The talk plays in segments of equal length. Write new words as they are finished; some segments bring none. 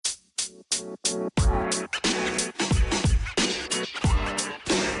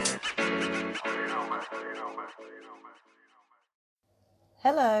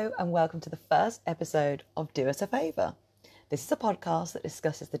Hello and welcome to the first episode of Do Us a Favour. This is a podcast that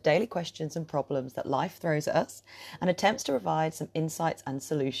discusses the daily questions and problems that life throws at us and attempts to provide some insights and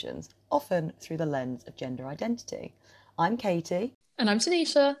solutions, often through the lens of gender identity. I'm Katie. And I'm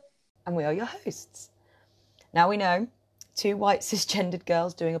Tanisha. And we are your hosts. Now we know, two white cisgendered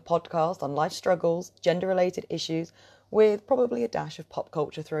girls doing a podcast on life struggles, gender-related issues, with probably a dash of pop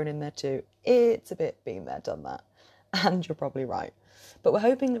culture thrown in there too. It's a bit been there, done that. And you're probably right. But we're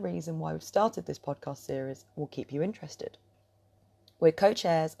hoping the reason why we've started this podcast series will keep you interested. We're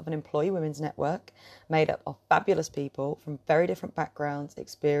co-chairs of an employee women's network made up of fabulous people from very different backgrounds,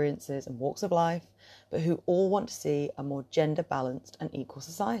 experiences and walks of life, but who all want to see a more gender-balanced and equal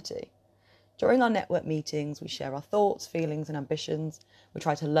society. During our network meetings, we share our thoughts, feelings and ambitions. We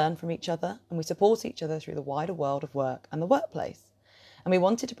try to learn from each other and we support each other through the wider world of work and the workplace. And we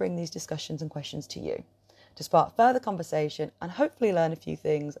wanted to bring these discussions and questions to you, to spark further conversation and hopefully learn a few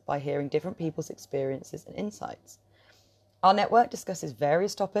things by hearing different people's experiences and insights. Our network discusses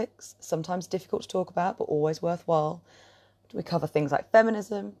various topics, sometimes difficult to talk about but always worthwhile. We cover things like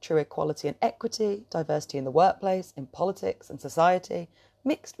feminism, true equality and equity, diversity in the workplace, in politics and society,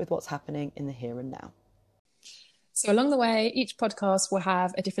 mixed with what's happening in the here and now. So along the way, each podcast will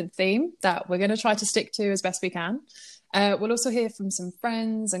have a different theme that we're going to try to stick to as best we can. We'll also hear from some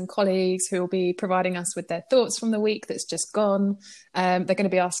friends and colleagues who will be providing us with their thoughts from the week that's just gone. They're going to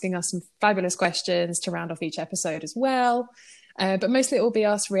be asking us some fabulous questions to round off each episode as well. But mostly it will be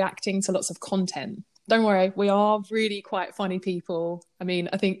us reacting to lots of content. Don't worry, we are really quite funny people. I mean,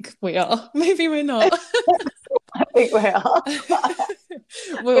 I think we are. Maybe we're not. I think we are.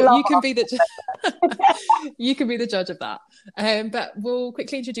 Well, you can be the judge of that. But we'll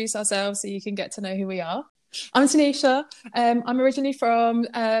quickly introduce ourselves so you can get to know who we are. I'm Tanisha. I'm originally from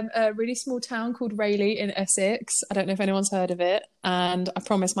a really small town called Rayleigh in Essex. I don't know if anyone's heard of it, and I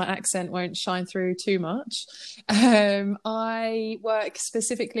promise my accent won't shine through too much. I work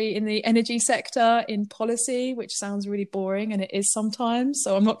specifically in the energy sector in policy, which sounds really boring, and it is sometimes,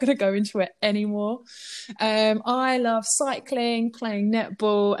 so I'm not going to go into it anymore. I love cycling, playing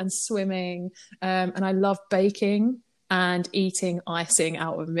netball and swimming, and I love baking and eating icing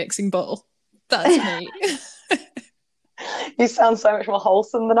out of a mixing bowl. That's me. You sound so much more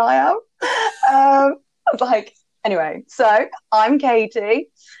wholesome than I am. Anyway, so I'm Katie.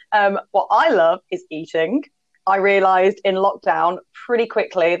 What I love is eating. I realised in lockdown pretty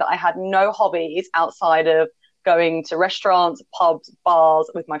quickly that I had no hobbies outside of going to restaurants, pubs, bars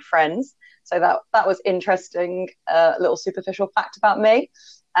with my friends. So that was interesting, little superficial fact about me.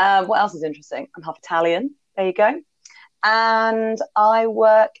 What else is interesting? I'm half Italian. There you go. And I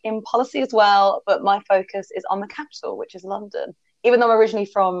work in policy as well, but my focus is on the capital, which is London, even though I'm originally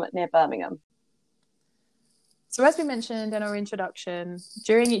from near Birmingham. So as we mentioned in our introduction,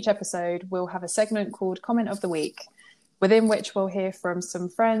 during each episode, we'll have a segment called Comment of the Week, within which we'll hear from some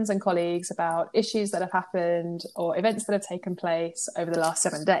friends and colleagues about issues that have happened or events that have taken place over the last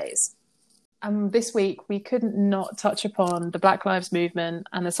 7 days. This week, we couldn't not touch upon the Black Lives Movement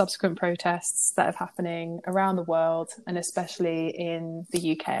and the subsequent protests that are happening around the world, and especially in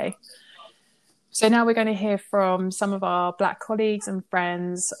the UK. So now we're going to hear from some of our Black colleagues and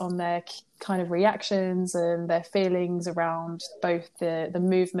friends on their kind of reactions and their feelings around both the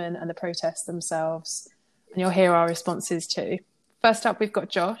movement and the protests themselves. And you'll hear our responses too. First up, we've got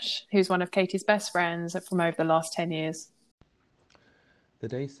Josh, who's one of Katie's best friends from over the last 10 years. The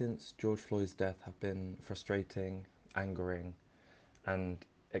days since George Floyd's death have been frustrating, angering, and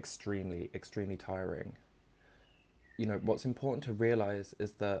extremely, extremely tiring. You know, what's important to realise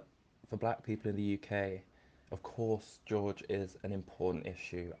is that for Black people in the UK, of course, George is an important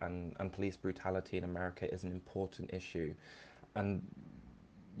issue, and police brutality in America is an important issue. And,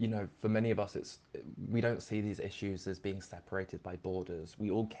 you know, for many of us, we don't see these issues as being separated by borders.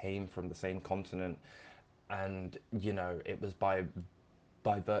 We all came from the same continent, and, you know, it was by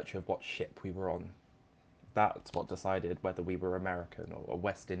virtue of what ship we were on. That's what decided whether we were American or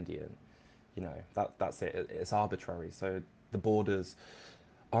West Indian. You know, that's it. It's arbitrary. So the borders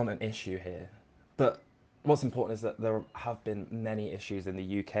aren't an issue here. But what's important is that there have been many issues in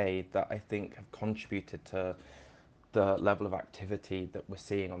the UK that I think have contributed to the level of activity that we're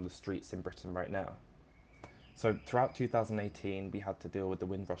seeing on the streets in Britain right now. So throughout 2018, we had to deal with the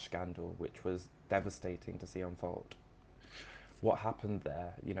Windrush scandal, which was devastating to see unfold. What happened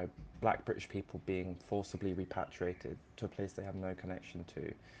there, you know, Black British people being forcibly repatriated to a place they have no connection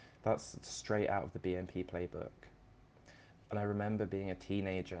to, that's straight out of the BNP playbook. And I remember being a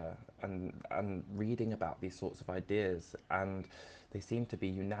teenager and reading about these sorts of ideas, and they seem to be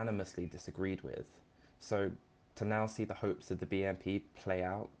unanimously disagreed with. So to now see the hopes of the BNP play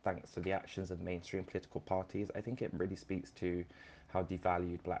out thanks to the actions of mainstream political parties, I think it really speaks to how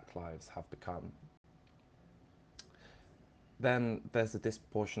devalued black lives have become. Then there's a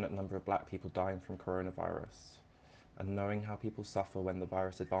disproportionate number of black people dying from coronavirus. And knowing how people suffer when the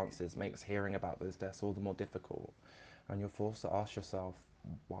virus advances makes hearing about those deaths all the more difficult. And you're forced to ask yourself,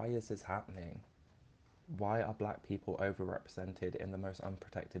 why is this happening? Why are black people overrepresented in the most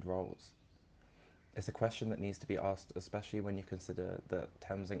unprotected roles? It's a question that needs to be asked, especially when you consider that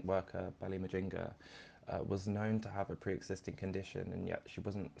Thameslink worker Belly Majinga was known to have a pre-existing condition, and yet she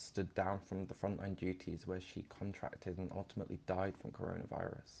wasn't stood down from the frontline duties where she contracted and ultimately died from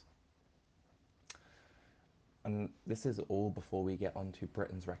coronavirus. And this is all before we get onto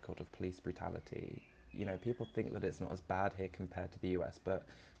Britain's record of police brutality. You know, people think that it's not as bad here compared to the US, but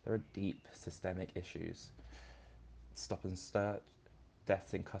there are deep systemic issues. Stop and search,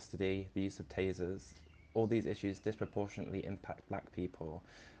 deaths in custody, the use of tasers, all these issues disproportionately impact black people,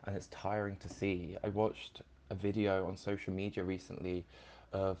 and it's tiring to see. I watched a video on social media recently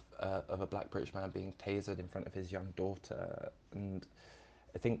of a black British man being tasered in front of his young daughter, and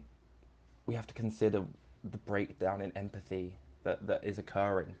I think we have to consider the breakdown in empathy that is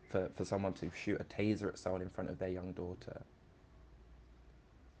occurring for someone to shoot a taser at someone in front of their young daughter.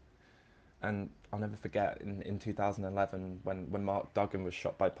 And I'll never forget in 2011 when Mark Duggan was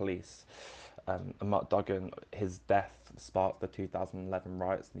shot by police. And Mark Duggan, his death sparked the 2011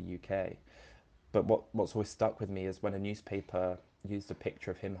 riots in the UK. But what's always stuck with me is when a newspaper used a picture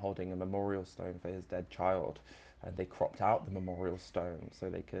of him holding a memorial stone for his dead child, and they cropped out the memorial stone so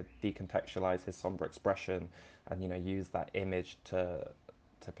they could decontextualize his somber expression and, you know, use that image to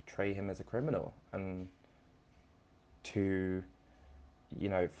portray him as a criminal and to, you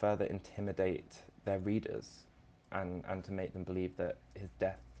know, further intimidate their readers and to make them believe that his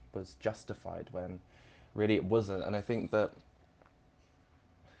death was justified when really it wasn't. And I think that,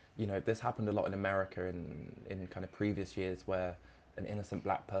 you know, this happened a lot in America in kind of previous years where an innocent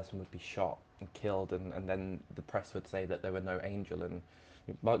black person would be shot and killed, and then the press would say that there were no angel. And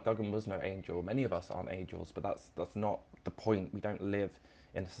Mark Duggan was no angel. Many of us aren't angels, but that's not the point. We don't live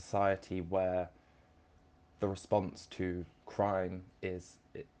in a society where the response to crime is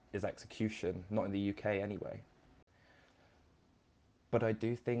execution, not in the UK anyway. But I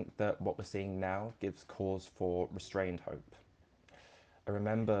do think that what we're seeing now gives cause for restrained hope. I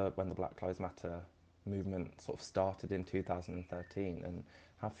remember when the Black Lives Matter movement sort of started in 2013 and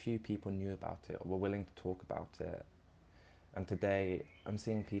how few people knew about it or were willing to talk about it. And today I'm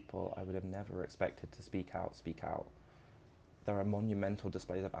seeing people I would have never expected to speak out. There are monumental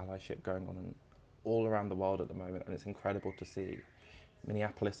displays of allyship going on all around the world at the moment, and it's incredible to see.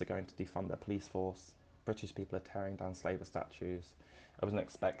 Minneapolis are going to defund their police force. British people are tearing down slaver statues. I wasn't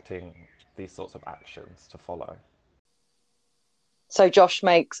expecting these sorts of actions to follow. So Josh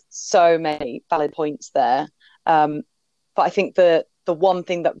makes so many valid points there. But I think the one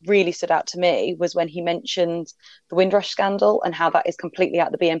thing that really stood out to me was when he mentioned the Windrush scandal and how that is completely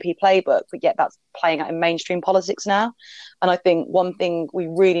out of the BNP playbook, but yet that's playing out in mainstream politics now. And I think one thing we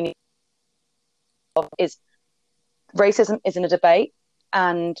really need is racism isn't a debate,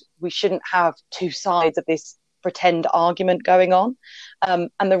 and we shouldn't have two sides of this pretend argument going on. And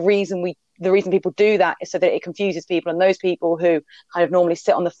the reason people do that is so that it confuses people, and those people who kind of normally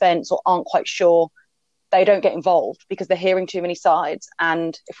sit on the fence or aren't quite sure, they don't get involved because they're hearing too many sides.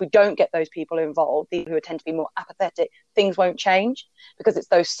 And if we don't get those people involved, people who tend to be more apathetic, things won't change because it's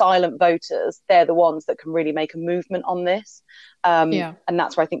those silent voters. They're the ones that can really make a movement on this. And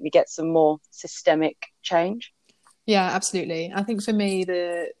that's where I think we get some more systemic change. Yeah, absolutely. I think for me,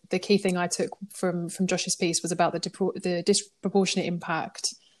 the key thing I took from Josh's piece was about the disproportionate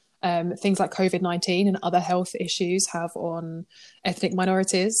impact things like COVID-19 and other health issues have on ethnic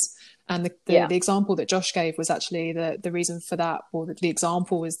minorities. And the example that Josh gave was actually the reason for that, or the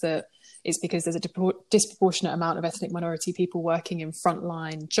example is that it's because there's a disproportionate amount of ethnic minority people working in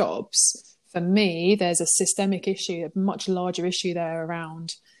frontline jobs. For me, there's a systemic issue, a much larger issue there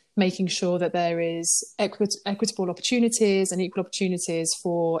around making sure that there is equitable opportunities and equal opportunities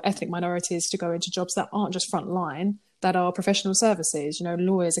for ethnic minorities to go into jobs that aren't just frontline, that are professional services,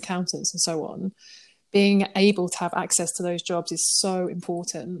 lawyers, accountants, and so on. Being able to have access to those jobs is so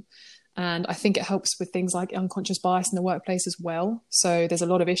important. And I think it helps with things like unconscious bias in the workplace as well. So there's a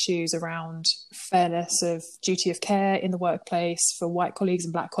lot of issues around fairness of duty of care in the workplace for white colleagues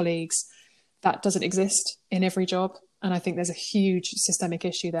and black colleagues. That doesn't exist in every job. And I think there's a huge systemic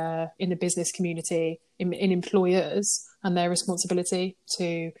issue there in the business community, in employers and their responsibility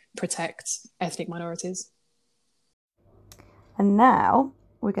to protect ethnic minorities. And now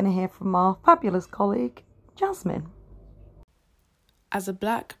we're going to hear from our fabulous colleague, Jasmine. As a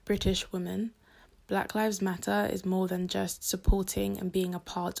Black British woman, Black Lives Matter is more than just supporting and being a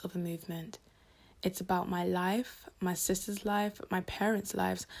part of a movement. It's about my life, my sister's life, my parents'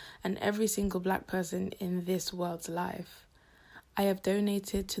 lives, and every single Black person in this world's life. I have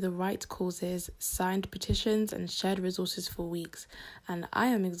donated to the right causes, signed petitions, and shared resources for weeks, and I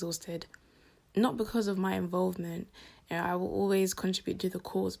am exhausted. Not because of my involvement, I will always contribute to the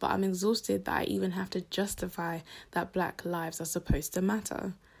cause, but I'm exhausted that I even have to justify that Black lives are supposed to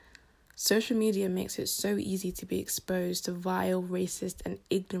matter. Social media makes it so easy to be exposed to vile, racist, and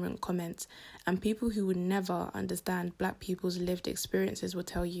ignorant comments, and people who would never understand Black people's lived experiences will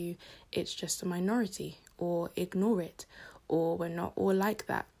tell you it's just a minority, or ignore it, or we're not all like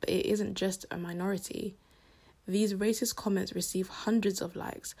that, but it isn't just a minority. These racist comments receive hundreds of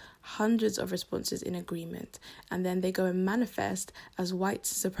likes, hundreds of responses in agreement, and then they go and manifest as white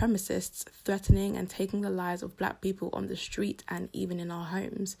supremacists threatening and taking the lives of Black people on the street and even in our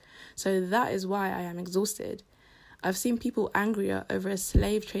homes. So that is why I am exhausted. I've seen people angrier over a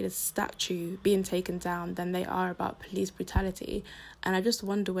slave trader's statue being taken down than they are about police brutality, and I just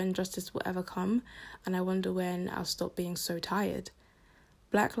wonder when justice will ever come, and I wonder when I'll stop being so tired.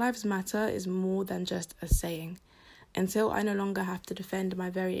 Black Lives Matter is more than just a saying. Until I no longer have to defend my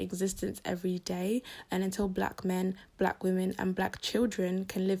very existence every day, and until Black men, Black women, and Black children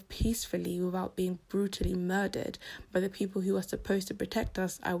can live peacefully without being brutally murdered by the people who are supposed to protect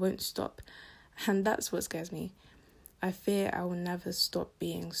us, I won't stop. And that's what scares me. I fear I will never stop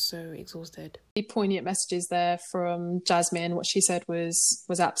being so exhausted. Poignant messages there from Jasmine. What she said was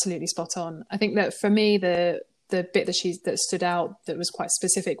absolutely spot on. I think that for me, the bit that stood out that was quite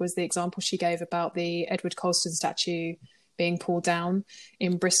specific was the example she gave about the Edward Colston statue being pulled down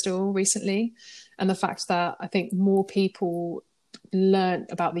in Bristol recently, and the fact that I think more people learnt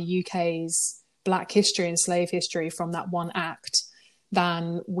about the UK's Black history and slave history from that one act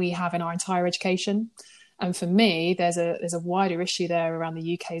than we have in our entire education. And for me, there's a wider issue there around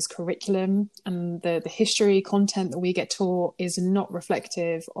the UK's curriculum, and the history content that we get taught is not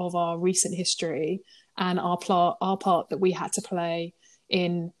reflective of our recent history and our part that we had to play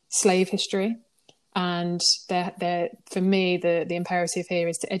in slave history. And for me, the imperative here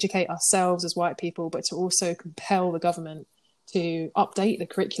is to educate ourselves as white people, but to also compel the government to update the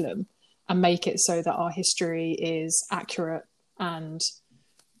curriculum and make it so that our history is accurate and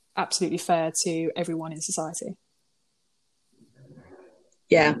absolutely fair to everyone in society.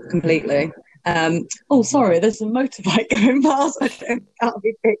 Yeah, completely. Oh, sorry, there's a motorbike going past. I can't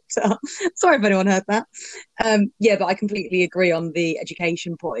be picked up. Sorry if anyone heard that. Yeah, but I completely agree on the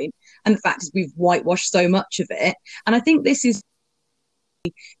education point. And the fact is we've whitewashed so much of it. And I think this is,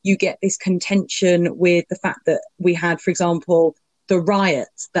 you get this contention with the fact that we had, for example, the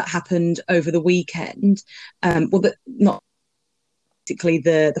riots that happened over the weekend. Not basically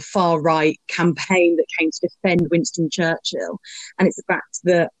the far right campaign that came to defend Winston Churchill. And it's the fact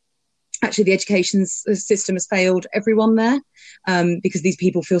that actually the education system has failed everyone there, because these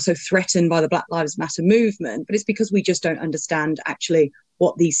people feel so threatened by the Black Lives Matter movement, but it's because we just don't understand actually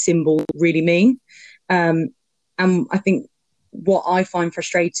what these symbols really mean. And I think what I find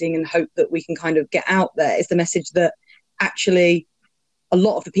frustrating and hope that we can kind of get out there is the message that actually a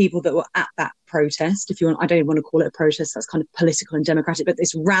lot of the people that were at that protest, if you want, I don't even want to call it a protest, that's kind of political and democratic, but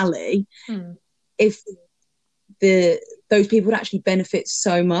this rally, if those people would actually benefit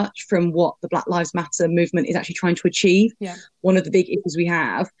so much from what the Black Lives Matter movement is actually trying to achieve. Yeah. One of the big issues we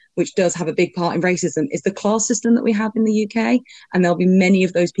have, which does have a big part in racism, is the class system that we have in the UK. And there'll be many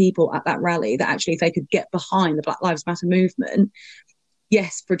of those people at that rally that actually, if they could get behind the Black Lives Matter movement,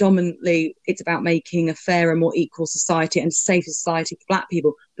 yes, predominantly it's about making a fairer, more equal society and safer society for Black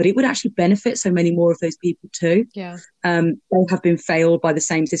people, but it would actually benefit so many more of those people too. Yeah. They have been failed by the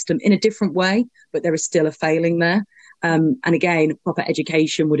same system in a different way, but there is still a failing there. And again, proper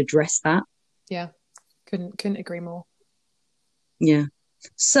education would address that. Yeah, couldn't agree more. Yeah.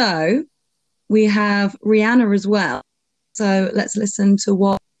 So we have Rihanna as well. So let's listen to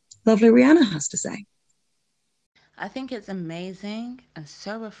what lovely Rihanna has to say. I think it's amazing and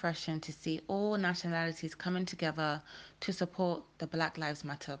so refreshing to see all nationalities coming together to support the Black Lives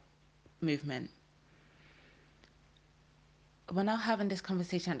Matter movement. We're now having this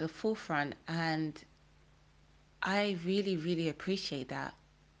conversation at the forefront, and I really, really appreciate that.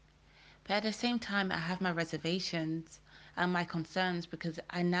 But at the same time, I have my reservations and my concerns because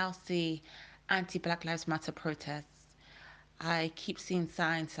I now see anti-Black Lives Matter protests I keep seeing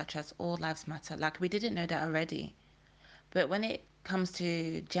signs such as All Lives Matter. Like, we didn't know that already. But when it comes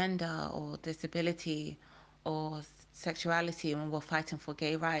to gender or disability or sexuality, when we're fighting for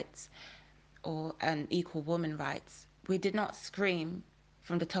gay rights or and equal women rights, we did not scream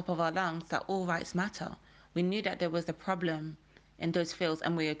from the top of our lungs that all rights matter. We knew that there was a problem in those fields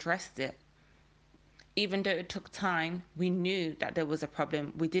and we addressed it. Even though it took time, we knew that there was a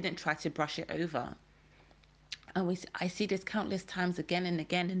problem. We didn't try to brush it over. And I see this countless times again and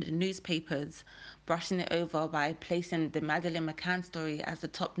again in the newspapers, brushing it over by placing the Madeleine McCann story as the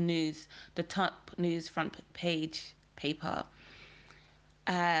top news front page paper,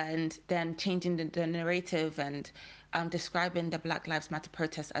 and then changing the narrative and describing the Black Lives Matter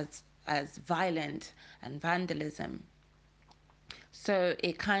protests as violent and vandalism. So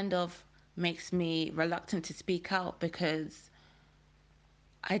it kind of makes me reluctant to speak out because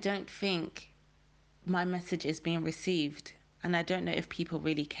I don't think my message is being received, and I don't know if people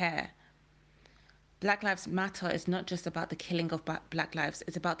really care. Black Lives Matter is not just about the killing of black lives,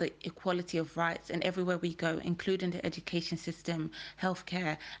 it's about the equality of rights in everywhere we go, including the education system,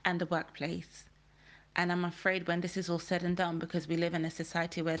 healthcare, and the workplace. And I'm afraid when this is all said and done, because we live in a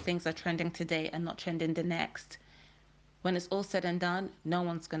society where things are trending today and not trending the next, when it's all said and done, no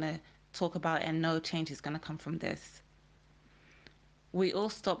one's going to talk about it and no change is going to come from this. We all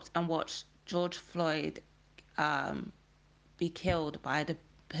stopped and watched George Floyd be killed by the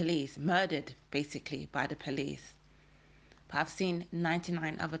police, murdered basically by the police. But I've seen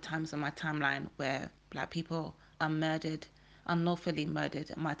 99 other times on my timeline where black people are murdered, unlawfully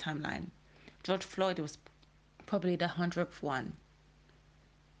murdered on my timeline. George Floyd was probably the 100th one.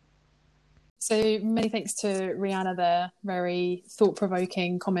 So many thanks to Rihanna there. Very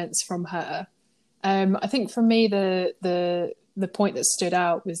thought-provoking comments from her. I think for me, the point that stood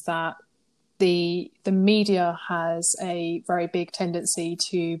out was that the media has a very big tendency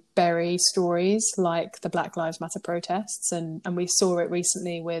to bury stories like the Black Lives Matter protests, and we saw it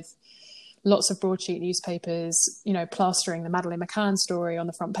recently with lots of broadsheet newspapers, you know, plastering the Madeleine McCann story on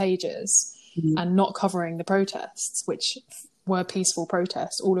the front pages and not covering the protests, which were peaceful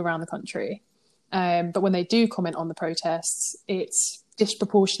protests all around the country. But when they do comment on the protests, it's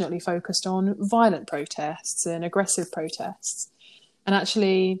disproportionately focused on violent protests and aggressive protests. And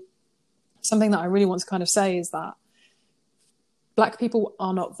actually, something that I really want to kind of say is that black people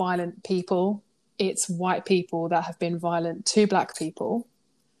are not violent people. It's white people that have been violent to black people.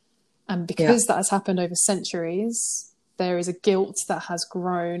 And because that has happened over centuries, there is a guilt that has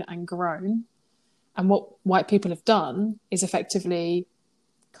grown and grown. And what white people have done is effectively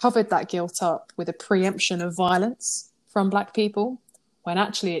covered that guilt up with a preemption of violence from black people, when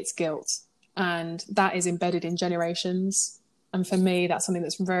actually it's guilt. And that is embedded in generations. And for me, that's something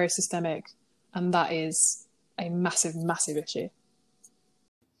that's very systemic. And that is a massive, massive issue.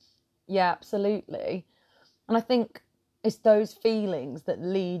 Yeah, absolutely. And I think it's those feelings that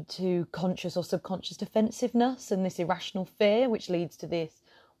lead to conscious or subconscious defensiveness and this irrational fear, which leads to this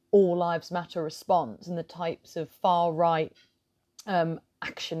all lives matter response and the types of far right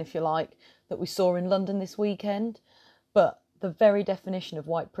action, if you like, that we saw in London this weekend. But the very definition of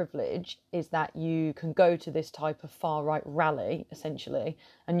white privilege is that you can go to this type of far right rally, essentially,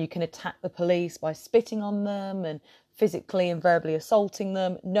 and you can attack the police by spitting on them and physically and verbally assaulting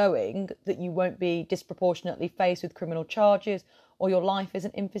them, knowing that you won't be disproportionately faced with criminal charges or your life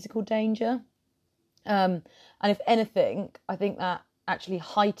isn't in physical danger. And if anything, I think that actually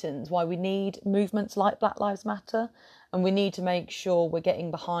heightens why we need movements like Black Lives Matter, and we need to make sure we're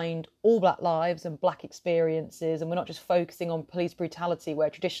getting behind all black lives and black experiences, and we're not just focusing on police brutality, where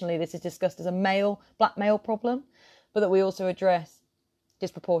traditionally this is discussed as a black male problem, but that we also address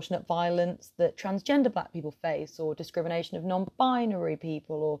disproportionate violence that transgender black people face, or discrimination of non-binary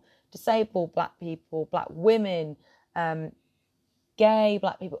people, or disabled black people, black women, gay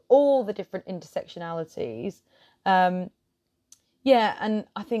black people, all the different intersectionalities. And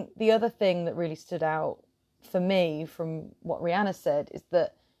I think the other thing that really stood out for me from what Rihanna said is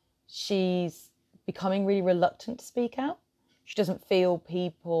that she's becoming really reluctant to speak out. She doesn't feel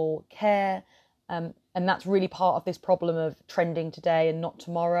people care. And that's really part of this problem of trending today and not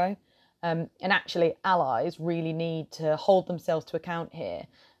tomorrow. And actually, allies really need to hold themselves to account here.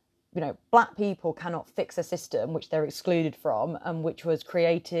 You know, black people cannot fix a system which they're excluded from and which was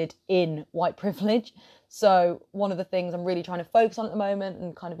created in white privilege. So one of the things I'm really trying to focus on at the moment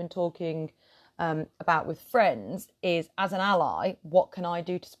and kind of been talking about with friends is, as an ally, what can I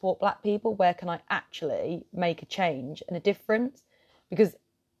do to support black people? Where can I actually make a change and a difference? Because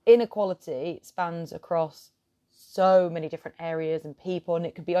inequality spans across so many different areas and people, and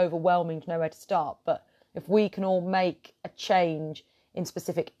it can be overwhelming to know where to start. But if we can all make a change in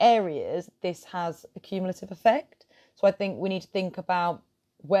specific areas, this has a cumulative effect. So I think we need to think about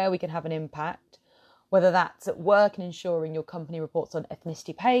where we can have an impact, whether that's at work and ensuring your company reports on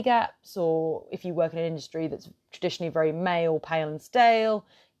ethnicity pay gaps, or if you work in an industry that's traditionally very male, pale and stale,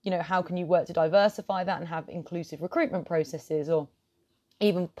 how can you work to diversify that and have inclusive recruitment processes, or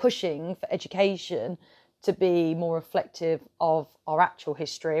even pushing for education to be more reflective of our actual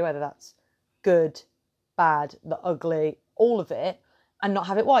history, whether that's good, bad, the ugly, all of it, and not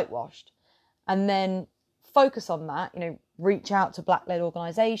have it whitewashed. And then focus on that, reach out to Black-led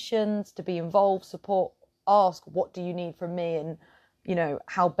organisations to be involved, support, ask, what do you need from me, and,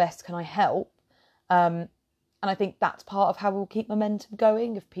 how best can I help? And I think that's part of how we'll keep momentum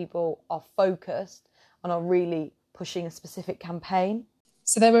going, if people are focused and are really pushing a specific campaign.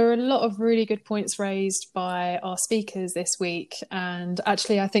 So there were a lot of really good points raised by our speakers this week. And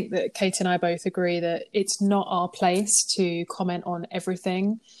actually, I think that Kate and I both agree that it's not our place to comment on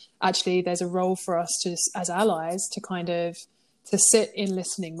everything. Actually, there's a role for us to, as allies, to sit in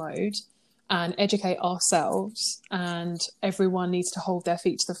listening mode and educate ourselves. And everyone needs to hold their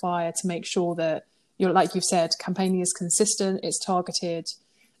feet to the fire to make sure that, like you've said, campaigning is consistent, it's targeted,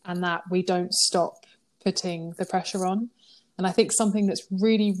 and that we don't stop putting the pressure on. And I think something that's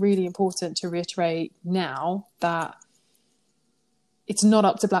really, really important to reiterate now, that it's not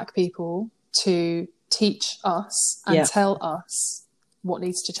up to Black people to teach us and tell us what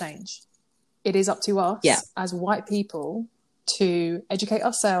needs to change. It is up to us as white people to educate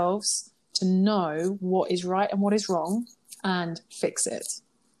ourselves, to know what is right and what is wrong, and fix it.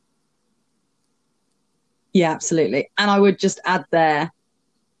 Yeah, absolutely. And I would just add there,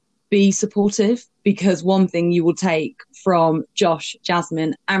 be supportive, because one thing you will take from Josh,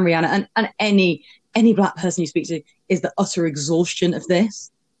 Jasmine and Rihanna and any Black person you speak to is the utter exhaustion of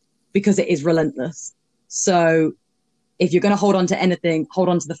this, because it is relentless. So if you're going to hold on to anything, hold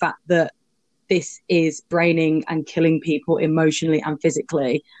on to the fact that this is draining and killing people emotionally and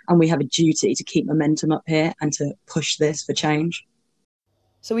physically, and we have a duty to keep momentum up here and to push this for change.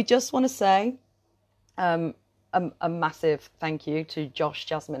 So we just want to say a massive thank you to Josh,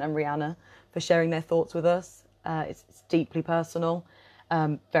 Jasmine and Rihanna for sharing their thoughts with us. It's deeply personal,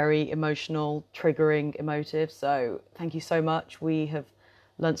 very emotional, triggering, emotive. So thank you so much. We have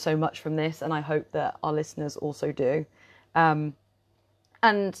learnt so much from this, and I hope that our listeners also do. And,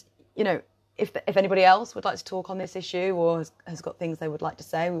 if anybody else would like to talk on this issue or has got things they would like to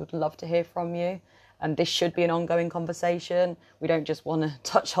say, we would love to hear from you. And this should be an ongoing conversation. We don't just want to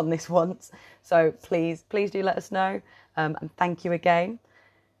touch on this once. So please do let us know. And thank you again.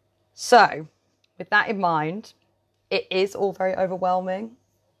 So with that in mind, it is all very overwhelming.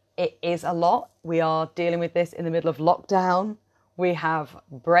 It is a lot. We are dealing with this in the middle of lockdown. We have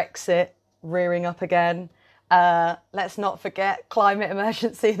Brexit rearing up again. Let's not forget climate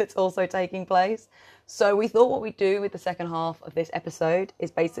emergency that's also taking place. So we thought what we'd do with the second half of this episode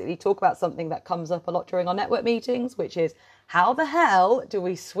is basically talk about something that comes up a lot during our network meetings, which is how the hell do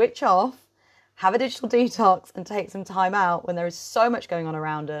we switch off, have a digital detox and take some time out when there is so much going on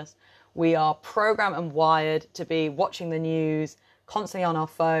around us. We are programmed and wired to be watching the news, constantly on our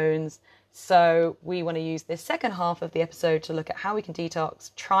phones. So we want to use this second half of the episode to look at how we can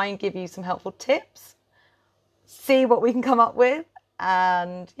detox, try and give you some helpful tips, see what we can come up with.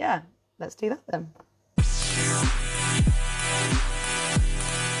 And yeah, let's do that then.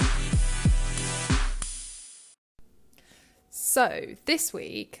 So this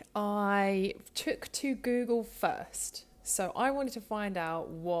week I took to Google first. So I wanted to find out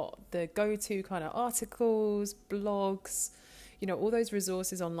what the go-to kind of articles, blogs, all those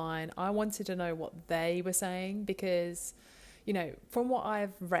resources online. I wanted to know what they were saying because, from what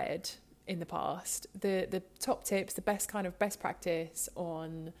I've read in the past, the top tips, the best practice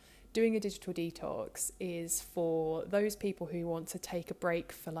on doing a digital detox is for those people who want to take a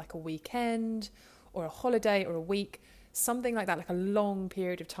break for like a weekend or a holiday or a week, something like that, like a long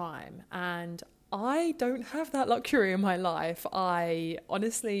period of time. And I don't have that luxury in my life. I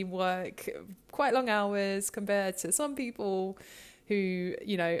honestly work quite long hours compared to some people who,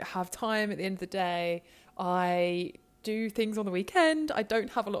 have time at the end of the day. I do things on the weekend. I don't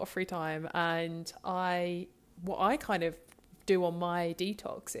have a lot of free time. And what I kind of do on my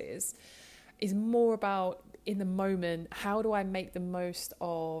detox is more about in the moment, how do I make the most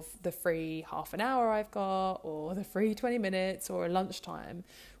of the free half an hour I've got, or the free 20 minutes or a lunchtime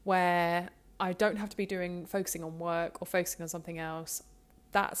where I don't have to be focusing on work or focusing on something else.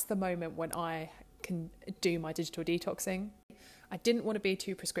 That's the moment when I can do my digital detoxing. I didn't want to be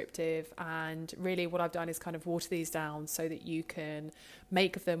too prescriptive, and really what I've done is kind of water these down so that you can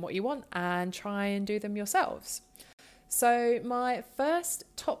make of them what you want and try and do them yourselves. So my first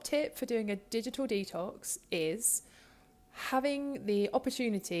top tip for doing a digital detox is having the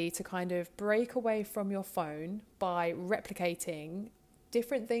opportunity to kind of break away from your phone by replicating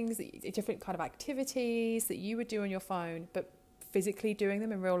different things, different kind of activities that you would do on your phone, but physically doing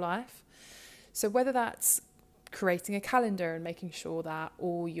them in real life. So whether that's creating a calendar and making sure that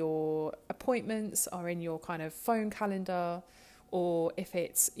all your appointments are in your kind of phone calendar, or if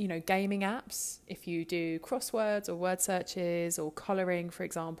it's, you know, gaming apps, if you do crosswords or word searches or colouring, for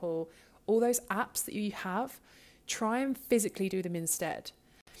example, all those apps that you have, try and physically do them instead.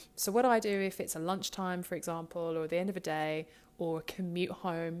 So what I do, if it's a lunchtime, for example, or the end of a day, or a commute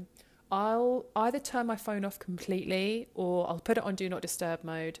home, I'll either turn my phone off completely or I'll put it on do not disturb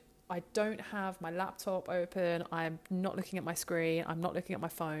mode. I don't have my laptop open, I'm not looking at my screen, I'm not looking at my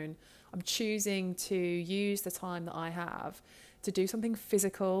phone. I'm choosing to use the time that I have to do something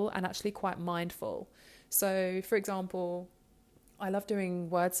physical and actually quite mindful. So, for example, I love doing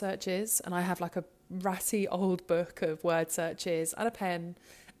word searches, and I have like a ratty old book of word searches and a pen,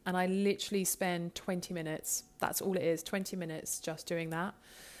 and I literally spend 20 minutes, that's all it is, 20 minutes just doing that.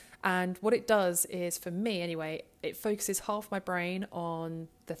 And what it does is, for me anyway, it focuses half my brain on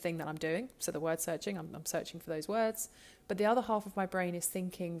the thing that I'm doing. So the word searching, I'm searching for those words. But the other half of my brain is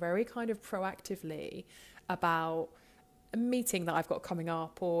thinking very kind of proactively about a meeting that I've got coming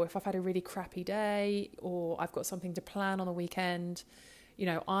up, or if I've had a really crappy day, or I've got something to plan on the weekend. You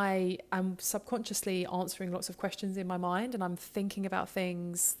know, I am subconsciously answering lots of questions in my mind, and I'm thinking about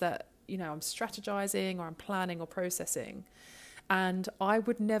things that, you know, I'm strategizing or I'm planning or processing. And I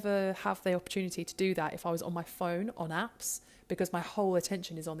would never have the opportunity to do that if I was on my phone on apps, because my whole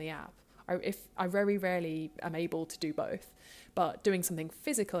attention is on the app. I very rarely am able to do both. But doing something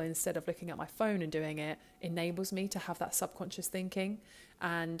physical instead of looking at my phone and doing it enables me to have that subconscious thinking.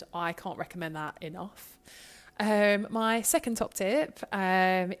 And I can't recommend that enough. My second top tip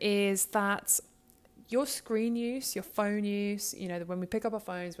is that your screen use, your phone use, you know, when we pick up our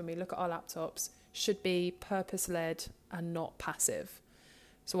phones, when we look at our laptops, should be purpose-led and not passive.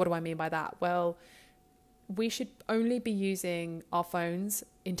 So what do I mean by that? Well, we should only be using our phones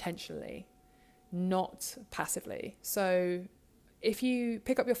intentionally, not passively. So if you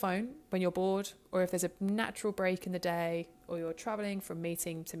pick up your phone when you're bored, or if there's a natural break in the day, or you're traveling from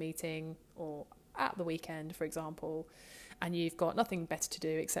meeting to meeting, or at the weekend, for example, and you've got nothing better to do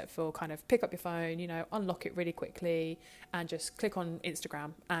except for kind of pick up your phone, you know, unlock it really quickly and just click on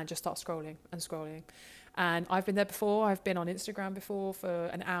Instagram and just start scrolling and scrolling. And I've been there before. I've been on Instagram before for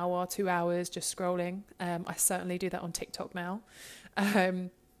an hour, 2 hours just scrolling. I certainly do that on TikTok now.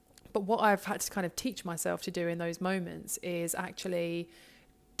 But what I've had to kind of teach myself to do in those moments is actually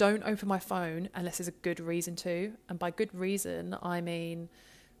don't open my phone unless there's a good reason to. And by good reason, I mean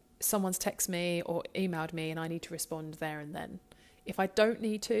someone's texted me or emailed me and I need to respond there and then. If I don't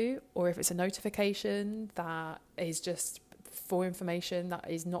need to, or if it's a notification that is just for information that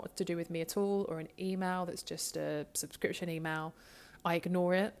is not to do with me at all, or an email that's just a subscription email, I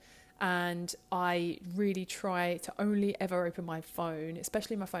ignore it. And I really try to only ever open my phone,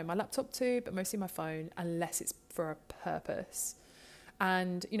 especially my phone, my laptop too, but mostly my phone, unless it's for a purpose.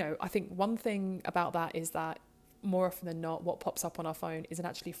 And, you know, I think one thing about that is that more often than not, what pops up on our phone isn't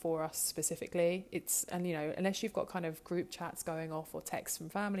actually for us specifically. And, you know, unless you've got kind of group chats going off or texts from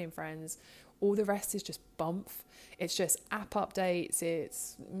family and friends, all the rest is just bump. It's just app updates.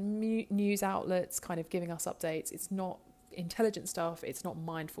 It's news outlets kind of giving us updates. It's not intelligent stuff. It's not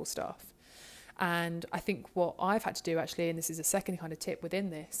mindful stuff. And I think what I've had to do actually, and this is a second kind of tip within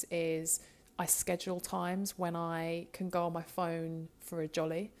this, is I schedule times when I can go on my phone for a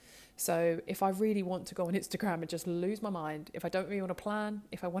jolly. So if I really want to go on Instagram and just lose my mind, if I don't really want to plan,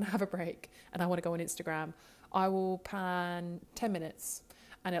 if I want to have a break and I want to go on Instagram, I will plan 10 minutes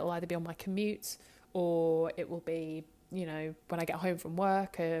and it'll either be on my commute or it will be, you know, when I get home from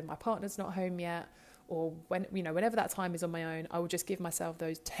work and my partner's not home yet, or when, you know, whenever that time is on my own, I will just give myself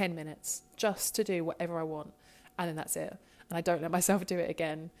those 10 minutes just to do whatever I want. And then that's it. And I don't let myself do it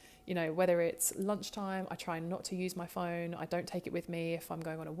again. You know, whether it's lunchtime, I try not to use my phone. I don't take it with me if I'm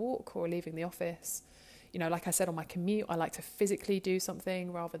going on a walk or leaving the office. You know, like I said, on my commute, I like to physically do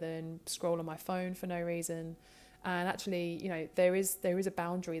something rather than scroll on my phone for no reason. And actually, you know, there is a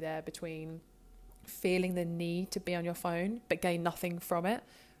boundary there between feeling the need to be on your phone but gain nothing from it,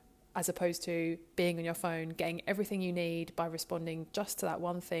 as opposed to being on your phone, getting everything you need by responding just to that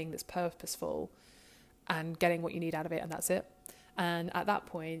one thing that's purposeful and getting what you need out of it, and that's it. And at that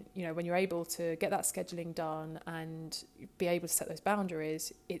point, you know, when you're able to get that scheduling done and be able to set those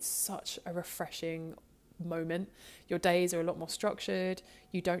boundaries, it's such a refreshing moment. Your days are a lot more structured.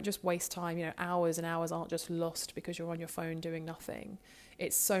 You don't just waste time, you know, hours and hours aren't just lost because you're on your phone doing nothing.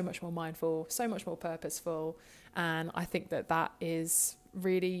 It's so much more mindful, so much more purposeful. And I think that that is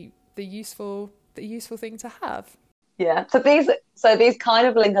really the useful thing to have. Yeah. So these kind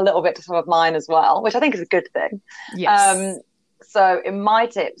of link a little bit to some of mine as well, which I think is a good thing. Yes. So in my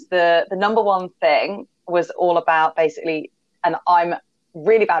tips, the number one thing was all about basically, and I'm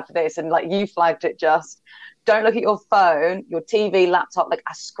really bad for this, and like you flagged it, just don't look at your phone, your TV, laptop, like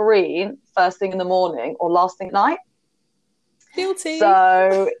a screen first thing in the morning or last thing at night. Guilty.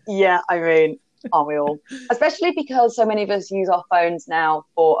 So yeah, I mean, aren't we all? Especially because so many of us use our phones now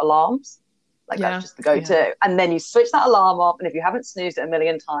for alarms. Like that's just the go-to. Yeah. And then you switch that alarm off, and if you haven't snoozed it a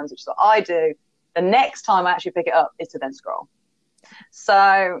million times, which is what I do, the next time I actually pick it up is to then scroll.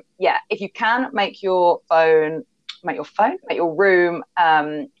 So yeah, if you can make your room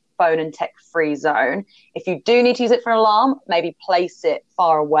phone and tech free zone. If you do need to use it for an alarm, maybe place it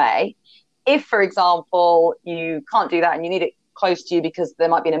far away. If, for example, you can't do that and you need it close to you because there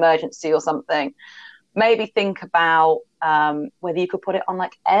might be an emergency or something, maybe think about whether you could put it on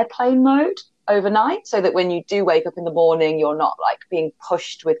like airplane mode overnight, so that when you do wake up in the morning, you're not like being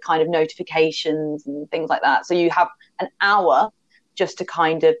pushed with kind of notifications and things like that. So you have an hour just to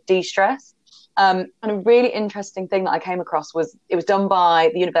kind of de-stress. And a really interesting thing that I came across was it was done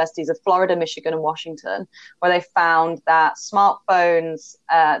by the universities of Florida, Michigan, and Washington, where they found that smartphones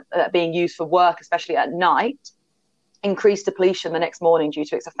that are being used for work, especially at night, increased depletion the next morning due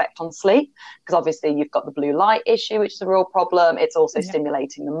to its effect on sleep. Because obviously you've got the blue light issue, which is a real problem. It's also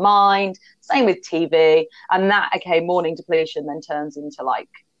stimulating the mind. Same with TV. And that, morning depletion then turns into like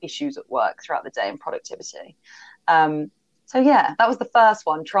issues at work throughout the day and productivity. So yeah, that was the first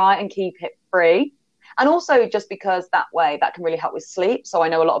one. Try and keep it free. And also just because that way, that can really help with sleep. So I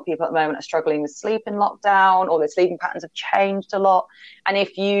know a lot of people at the moment are struggling with sleep in lockdown, or their sleeping patterns have changed a lot. And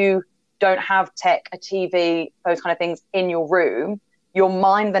if you don't have tech, a TV, those kind of things in your room, your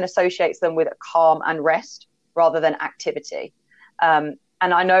mind then associates them with calm and rest rather than activity. And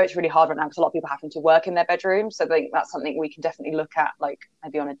I know it's really hard right now because a lot of people are having to work in their bedrooms. So I think that's something we can definitely look at, like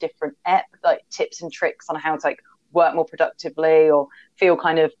maybe on a different app, like tips and tricks on how to like work more productively or feel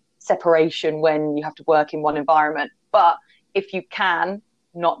kind of separation when you have to work in one environment. But if you can,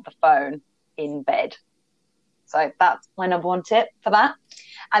 not the phone in bed. So that's my number one tip for that.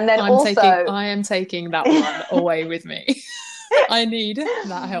 And then I am taking that one away with me. I need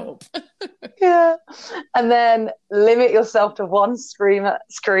that help. Yeah. And then limit yourself to one screen at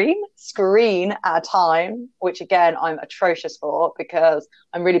a time, which again, I'm atrocious for because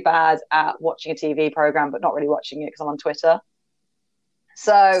I'm really bad at watching a TV program, but not really watching it because I'm on Twitter.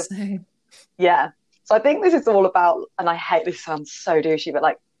 So, yeah. So I think this is all about, and I hate this, sounds so douchey, but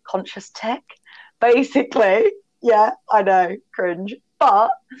like conscious tech, basically. Yeah, I know, cringe.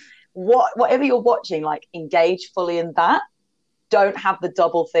 But whatever you're watching, like engage fully in that. Don't have the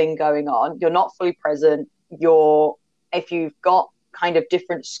double thing going on. You're not fully present. If you've got kind of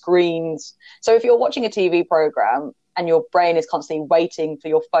different screens. So if you're watching a TV program and your brain is constantly waiting for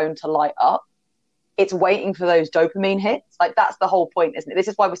your phone to light up, it's waiting for those dopamine hits. Like that's the whole point, isn't it? This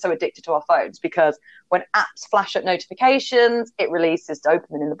is why we're so addicted to our phones, because when apps flash up notifications, it releases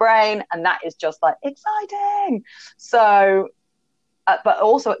dopamine in the brain, and that is just like exciting. So, but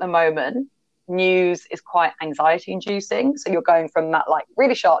also at the moment, news is quite anxiety inducing. So you're going from that like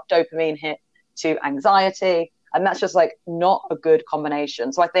really sharp dopamine hit to anxiety. And that's just like not a good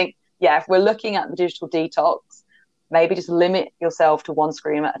combination. So I think, yeah, if we're looking at the digital detox, maybe just limit yourself to one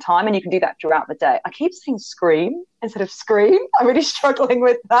screen at a time. And you can do that throughout the day. I keep saying scream instead of scream. I'm really struggling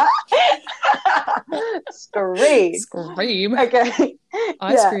with that. Scream. Okay.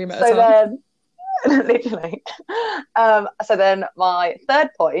 I scream at a time. Literally. So then my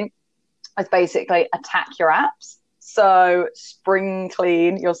third point is basically attack your apps. So spring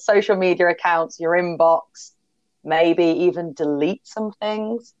clean your social media accounts, your inbox, maybe even delete some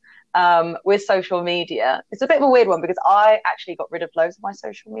things. With social media, it's a bit of a weird one because I actually got rid of loads of my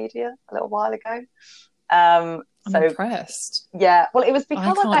social media a little while ago. I'm impressed. Yeah, well, it was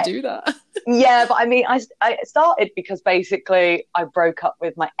because I can't do that. Yeah, but I mean, I started because basically I broke up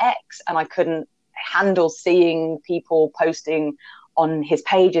with my ex and I couldn't handle seeing people posting on his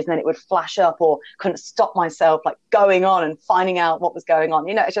pages and then it would flash up, or couldn't stop myself like going on and finding out what was going on.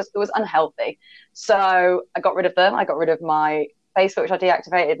 You know, it was unhealthy. So I got rid of them. I got rid of my Facebook, which I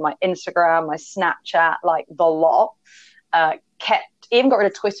deactivated, my Instagram, my Snapchat, like the lot. Even got rid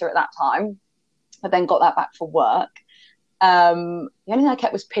of Twitter at that time, but then got that back for work. The only thing I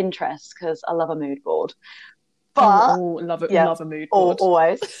kept was Pinterest because I love a mood board. But love a mood board.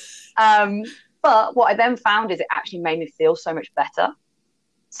 Always. But what I then found is it actually made me feel so much better.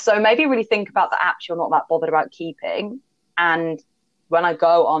 So maybe really think about the apps you're not that bothered about keeping. And when I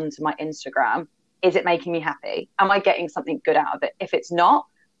go onto my Instagram, is it making me happy? Am I getting something good out of it? If it's not,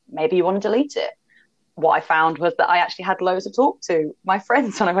 maybe you want to delete it. What I found was that I actually had loads to talk to my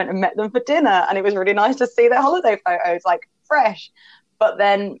friends when I went and met them for dinner. And it was really nice to see their holiday photos, like fresh. But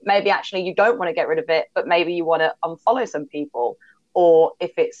then maybe actually you don't want to get rid of it, but maybe you want to unfollow some people. Or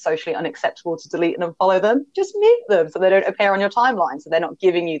if it's socially unacceptable to delete and unfollow them, just mute them so they don't appear on your timeline, so they're not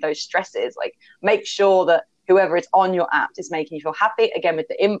giving you those stresses. Like, make sure that whoever is on your app is making you feel happy. Again, with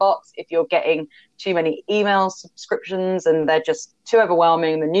the inbox, if you're getting too many email subscriptions and they're just too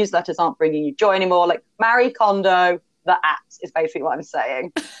overwhelming, the newsletters aren't bringing you joy anymore, like Marie Kondo the apps is basically what I'm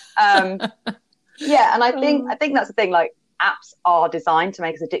saying. Yeah, and I think that's the thing, like, apps are designed to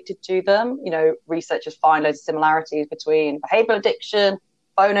make us addicted to them. You know, researchers find loads of similarities between behavioral addiction,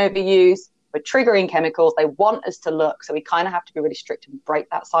 phone overuse, with triggering chemicals. They want us to look, so we kind of have to be really strict and break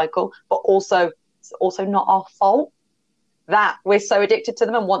that cycle. But also, it's also not our fault that we're so addicted to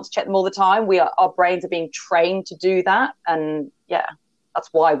them and want to check them all the time. Our brains are being trained to do that, and yeah, that's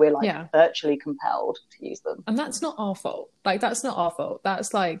why we're virtually compelled to use them. And that's not our fault. Like, that's not our fault.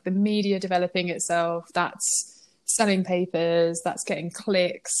 That's like the media developing itself. That's selling papers, that's getting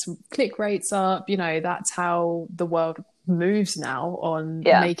clicks, click rates up. You know, that's how the world moves now, on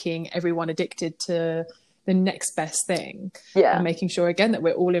making everyone addicted to the next best thing. And making sure, again, that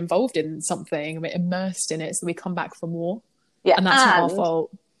we're all involved in something and we're immersed in it, so we come back for more. And that's not our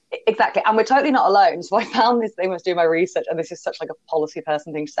fault. Exactly. And we're totally not alone. So I found this thing when I was doing my research, and this is such like a policy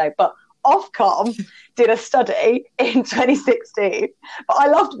person thing to say, but Ofcom did a study in 2016, but I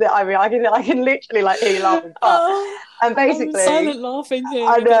loved it. I mean, I can literally like hear you laughing. And basically, I'm silent laughing here.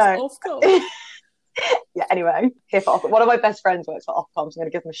 I know. Ofcom. Yeah. Anyway, here for Ofcom. One of my best friends works for Ofcom, so I'm going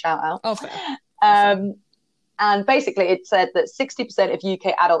to give them a shout out. Oh, fair. And basically, it said that 60% of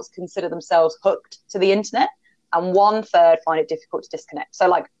UK adults consider themselves hooked to the internet, and 1/3 find it difficult to disconnect. So,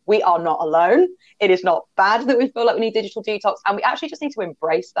 like, we are not alone. It is not bad that we feel like we need digital detox, and we actually just need to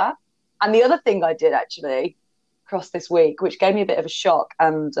embrace that. And the other thing I did actually across this week, which gave me a bit of a shock,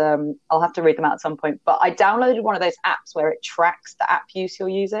 and I'll have to read them out at some point, but I downloaded one of those apps where it tracks the app use you're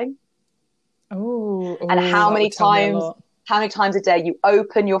using. And how many times a day you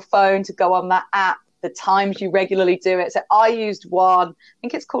open your phone to go on that app, the times you regularly do it. So I used one, I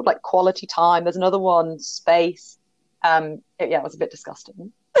think it's called like Quality Time. There's another one, Space. It was a bit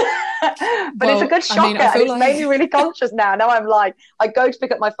disgusting. But it's a good shocker. It's made me really conscious now. Now I'm like, I go to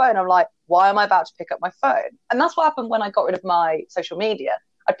pick up my phone, I'm like, why am I about to pick up my phone? And that's what happened when I got rid of my social media.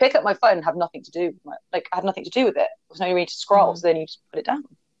 I'd pick up my phone and have nothing to do with I had nothing to do with it. There was no need to scroll, so then you just put it down.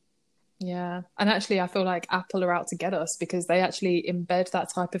 Yeah. And actually, I feel like Apple are out to get us, because they actually embed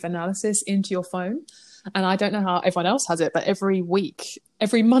that type of analysis into your phone. And I don't know how everyone else has it, but every week,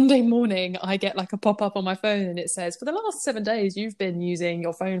 every Monday morning, I get like a pop-up on my phone, and it says, for the last 7 days, you've been using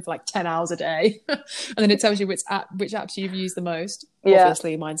your phone for like 10 hours a day. And then it tells you which apps you've used the most.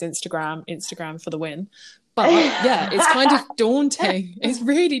 Obviously, mine's Instagram for the win. But yeah, it's kind of daunting. It's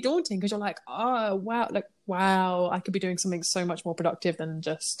really daunting, because you're like, oh, wow, I could be doing something so much more productive than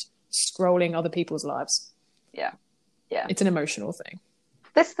just scrolling other people's lives. Yeah. It's an emotional thing.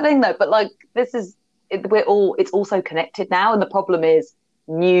 This is the thing, though, but like, it's also connected now, and the problem is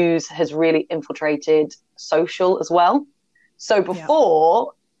news has really infiltrated social as well. So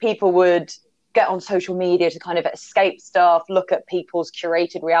before, people would get on social media to kind of escape stuff, look at people's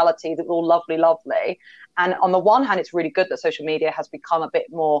curated reality that's all lovely. And on the one hand, it's really good that social media has become a bit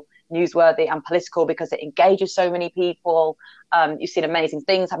more newsworthy and political, because it engages so many people. You've seen amazing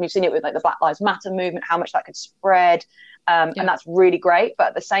things. Have you seen it with like the Black Lives Matter movement, how much that could spread? And that's really great. But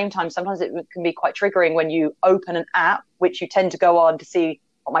at the same time, sometimes it can be quite triggering when you open an app, which you tend to go on to see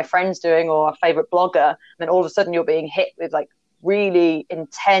what my friend's doing or a favorite blogger. And then all of a sudden you're being hit with like really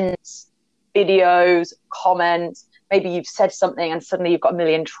intense videos, comments. Maybe you've said something and suddenly you've got a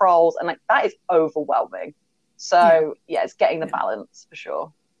million trolls, and like, that is overwhelming. So it's getting the balance for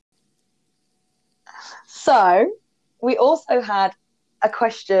sure. So we also had a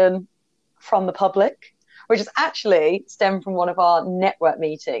question from the public, which is actually stemmed from one of our network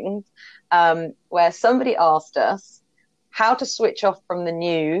meetings, where somebody asked us how to switch off from the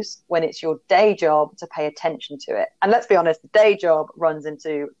news when it's your day job to pay attention to it. And let's be honest, the day job runs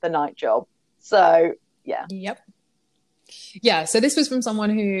into the night job. So, yeah. Yep. Yeah, so this was from someone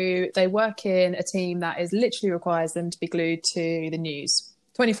who, they work in a team that is literally requires them to be glued to the news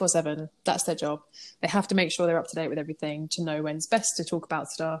 24/7. That's their job. They have to make sure they're up to date with everything to know when's best to talk about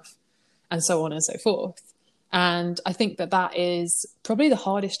stuff and so on and so forth. And I think that is probably the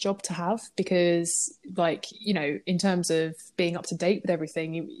hardest job to have because, like, you know, in terms of being up to date with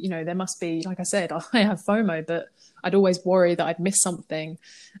everything, you know, there must be, like I said, I have FOMO, but I'd always worry that I'd miss something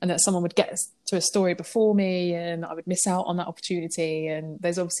and that someone would get to a story before me and I would miss out on that opportunity. And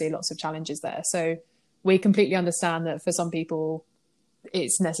there's obviously lots of challenges there. So we completely understand that for some people,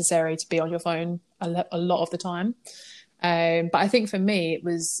 it's necessary to be on your phone a lot of the time. But I think for me, it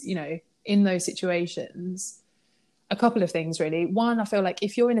was, you know, in those situations, a couple of things really. One, I feel like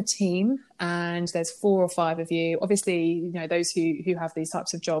if you're in a team and there's 4 or 5 of you, obviously, you know, those who have these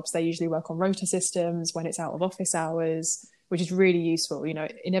types of jobs, they usually work on rota systems when it's out of office hours, which is really useful. You know,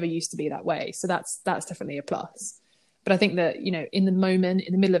 it never used to be that way. So that's definitely a plus. But I think that, you know, in the moment,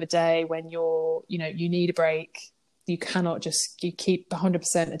 in the middle of a day when you're, you know, you need a break, you cannot just you keep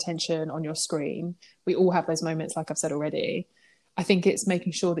 100% attention on your screen. We all have those moments, like I've said already. I think it's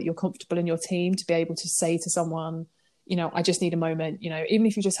making sure that you're comfortable in your team to be able to say to someone, you know, I just need a moment, you know, even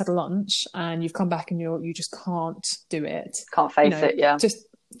if you just had a lunch and you've come back and you just can't do it. Can't face it, yeah.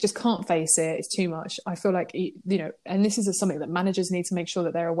 Just can't face it. It's too much. I feel like, you know, and this is something that managers need to make sure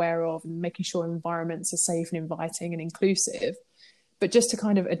that they're aware of and making sure environments are safe and inviting and inclusive. But just to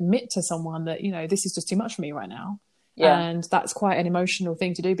kind of admit to someone that, you know, this is just too much for me right now. Yeah. And that's quite an emotional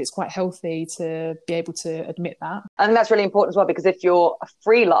thing to do, but it's quite healthy to be able to admit that. I think that's really important as well, because if you're a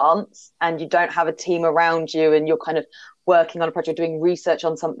freelance and you don't have a team around you and you're kind of working on a project, doing research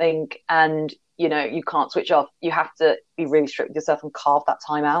on something and, you know, you can't switch off, you have to be really strict with yourself and carve that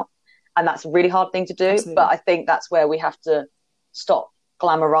time out. And that's a really hard thing to do. Absolutely. But I think that's where we have to stop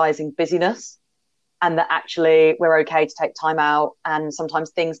glamorizing busyness and that actually we're okay to take time out. And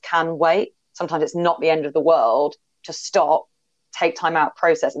sometimes things can wait. Sometimes it's not the end of the world to stop, take time out,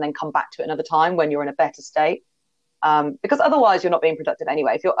 process, and then come back to it another time when you're in a better state. Because otherwise you're not being productive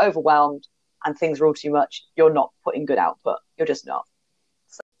anyway. If you're overwhelmed and things are all too much, you're not putting good output. You're just not.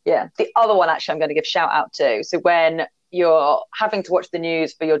 So, yeah. The other one, actually, I'm going to give shout out to. So when you're having to watch the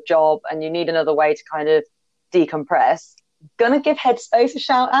news for your job and you need another way to kind of decompress, I'm going to give Headspace a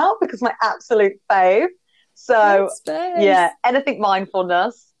shout out because my absolute fave. So, Headspace. Yeah, anything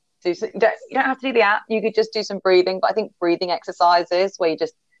mindfulness. You don't have to do the app. You could just do some breathing. But I think breathing exercises where you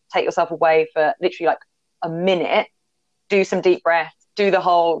just take yourself away for literally like a minute, do some deep breath, do the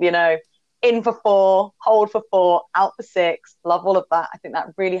whole, you know, in for 4, hold for 4, out for 6. Love all of that. I think that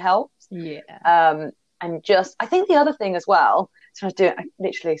really helps. Yeah. And just, I think the other thing as well, so I was doing,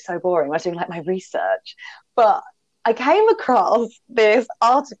 literally so boring. I was doing like my research, but I came across this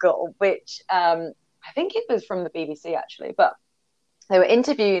article, which I think it was from the BBC actually, but they were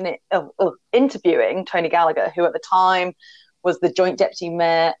interviewing Tony Gallagher, who at the time was the joint deputy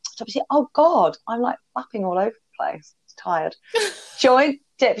mayor. Oh God, I'm like flapping all over the place. I'm tired. Joint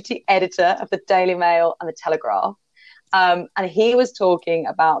deputy editor of the Daily Mail and the Telegraph. And he was talking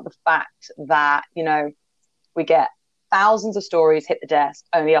about the fact that, you know, we get thousands of stories hit the desk,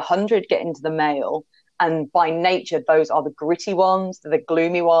 only 100 get into the Mail. And by nature, those are the gritty ones, they're the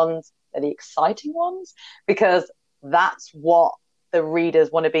gloomy ones, they're the exciting ones, because that's what the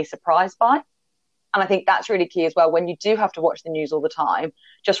readers want to be surprised by. And I think that's really key as well. When you do have to watch the news all the time,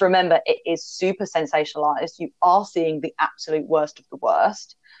 just remember it is super sensationalized. You are seeing the absolute worst of the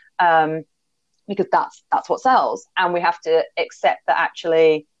worst, because that's what sells. And we have to accept that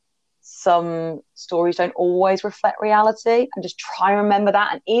actually some stories don't always reflect reality, and just try and remember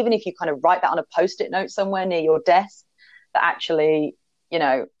that. And even if you kind of write that on a post-it note somewhere near your desk, that actually, you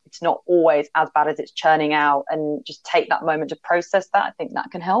know, it's not always as bad as it's churning out, and just take that moment to process that. I think that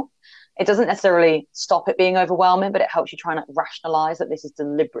can help. It doesn't necessarily stop it being overwhelming, but it helps you try and rationalize that this is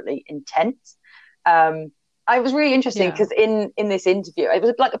deliberately intense. It was really interesting because in this interview, it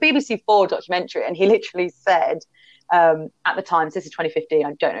was like a BBC4 documentary, and he literally said at the time, this is 2015,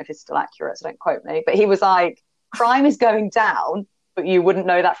 I don't know if it's still accurate, so don't quote me, but he was like, crime is going down, but you wouldn't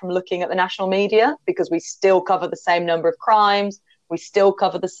know that from looking at the national media, because we still cover the same number of crimes. We still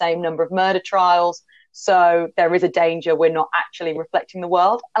cover the same number of murder trials. So there is a danger we're not actually reflecting the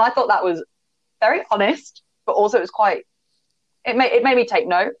world. And I thought that was very honest, but also it was quite, it made me take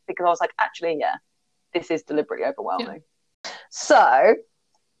note, because I was like, actually, yeah, this is deliberately overwhelming. Yeah. So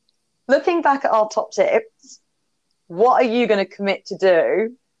looking back at our top tips, what are you going to commit to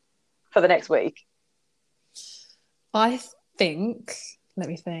do for the next week? I think, let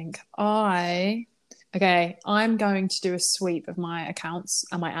me think. I'm going to do a sweep of my accounts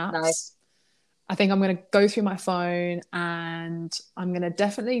and my apps. Nice. I think I'm going to go through my phone, and I'm going to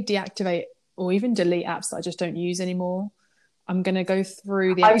definitely deactivate or even delete apps that I just don't use anymore. I'm going to go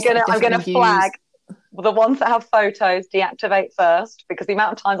through the I'm episode. gonna flag the ones that have photos, deactivate first, because the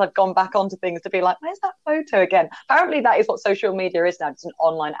amount of times I've gone back onto things to be like, where's that photo again? Apparently that is what social media is now. It's an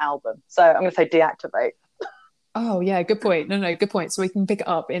online album. So I'm going to say deactivate. Oh, yeah, good point. No, good point. So we can pick it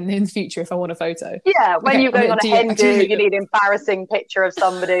up in the future if I want a photo. Yeah, when Okay, you're going on a hen do, you need an embarrassing picture of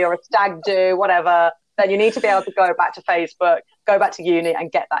somebody or a stag do, whatever, then you need to be able to go back to Facebook, go back to uni and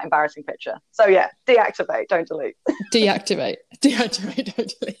get that embarrassing picture. So yeah, deactivate, don't delete. Deactivate,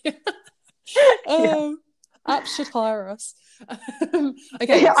 don't delete. Apps should hire us.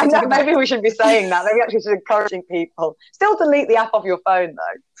 Okay, Yeah, so I know, maybe we should be saying that. Maybe actually should encouraging people. Still delete the app off your phone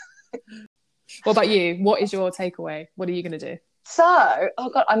though. What about you? What is your takeaway? What are you going to do? So, oh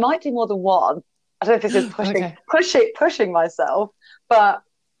God, I might do more than one. I don't know if this is pushing myself, but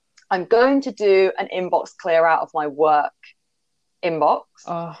I'm going to do an inbox clear out of my work inbox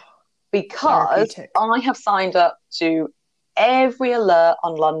because I have signed up to every alert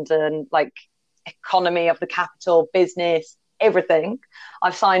on London, like economy of the capital, business, everything.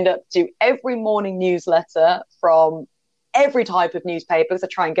 I've signed up to every morning newsletter from every type of newspaper to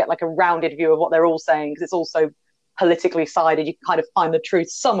try and get like a rounded view of what they're all saying, because it's all so politically sided. You can kind of find the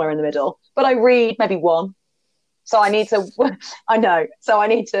truth somewhere in the middle. But I read maybe one. So I need to, I know. So I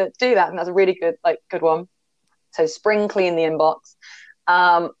need to do that. And that's a really good one. So spring clean the inbox.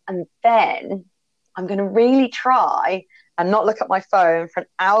 And then I'm going to really try and not look at my phone for an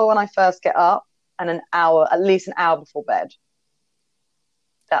hour when I first get up and at least an hour before bed.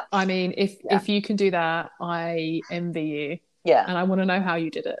 I mean, if you can do that, I envy you. Yeah. And I want to know how you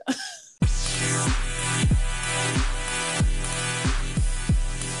did it.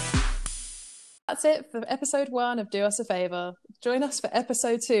 That's it for episode 1 of Do Us a Favour. Join us for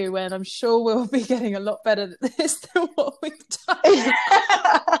episode 2, when I'm sure we'll be getting a lot better at this than what we've done.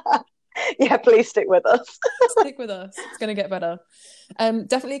 Yeah, please stick with us. Stick with us. It's going to get better.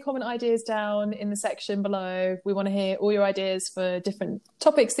 Definitely comment ideas down in the section below. We want to hear all your ideas for different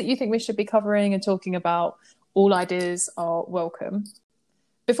topics that you think we should be covering and talking about. All ideas are welcome.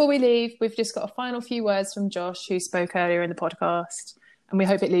 Before we leave, we've just got a final few words from Josh, who spoke earlier in the podcast, and we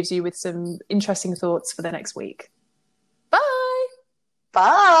hope it leaves you with some interesting thoughts for the next week. Bye!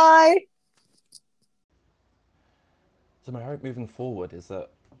 Bye! So my hope moving forward is that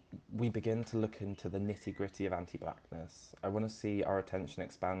we begin to look into the nitty-gritty of anti-blackness. I want to see our attention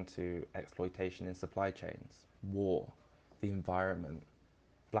expand to exploitation in supply chains, war, the environment.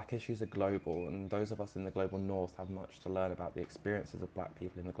 Black issues are global, and those of us in the global north have much to learn about the experiences of black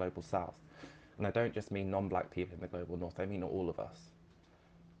people in the global south. And I don't just mean non-black people in the global north, I mean all of us.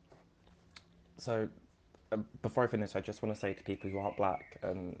 So before I finish, I just want to say to people who aren't black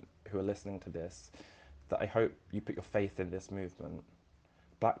and who are listening to this, that I hope you put your faith in this movement.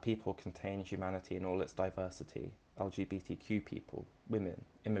 Black people contain humanity in all its diversity. LGBTQ people, women,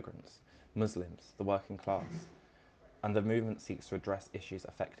 immigrants, Muslims, the working class. And the movement seeks to address issues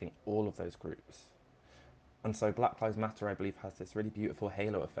affecting all of those groups. And so Black Lives Matter, I believe, has this really beautiful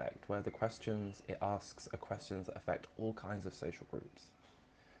halo effect where the questions it asks are questions that affect all kinds of social groups.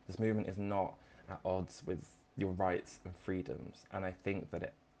 This movement is not at odds with your rights and freedoms, and I think that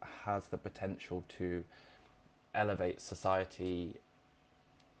it has the potential to elevate society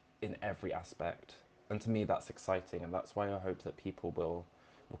in every aspect. And to me, that's exciting, and that's why I hope that people will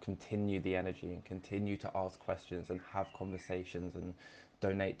continue the energy and continue to ask questions and have conversations and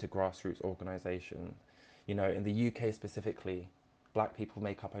donate to grassroots organisations. You know, in the UK specifically, black people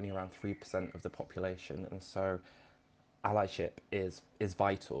make up only around 3% of the population, and so allyship is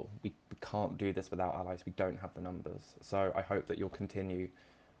vital. We can't do this without allies. We don't have the numbers. So I hope that you'll continue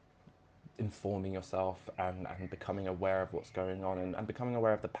informing yourself and becoming aware of what's going on and becoming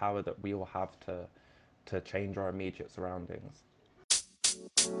aware of the power that we all have to change our immediate surroundings.